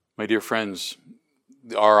My dear friends,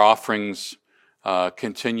 our offerings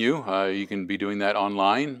continue. You can be doing that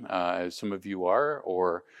online, as some of you are,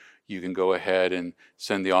 or you can go ahead and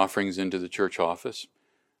send the offerings into the church office.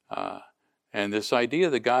 And this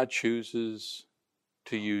idea that God chooses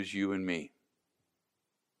to use you and me.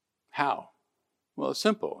 How? Well, it's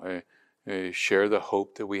simple. Share the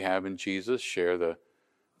hope that we have in Jesus, share the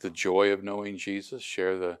joy of knowing Jesus,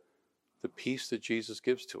 share the peace that Jesus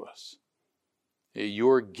gives to us.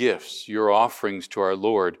 Your gifts, your offerings to our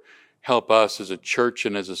Lord help us as a church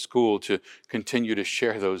and as a school to continue to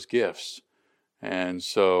share those gifts. And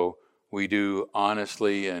so we do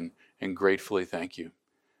honestly and gratefully thank you.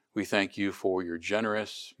 We thank you for your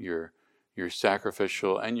generous, your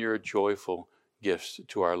sacrificial, and your joyful gifts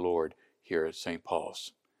to our Lord here at St.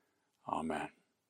 Paul's. Amen.